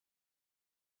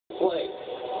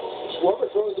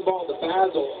throws the ball to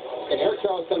Basil, and Eric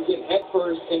Charles comes in head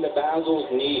first into Basil's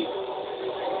knee.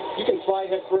 You can slide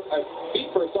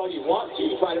feet first all you want to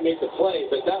try to make the play,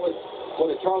 but that was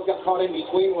whether Charles got caught in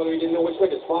between, whether he didn't know which way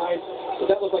to slide.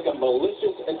 But that was like a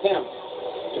malicious attempt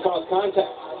to cause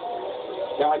contact.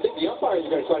 Now, I think the umpires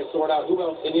are going to try to sort out who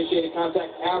else initiated contact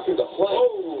after the play.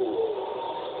 Oh!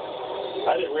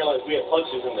 I didn't realize we had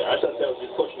punches in there. I thought that was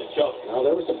just pushing and shoving. Now,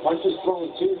 there were some punches thrown,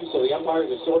 too, so the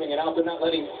umpires are sorting it out. They're not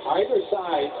letting either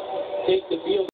side take the field.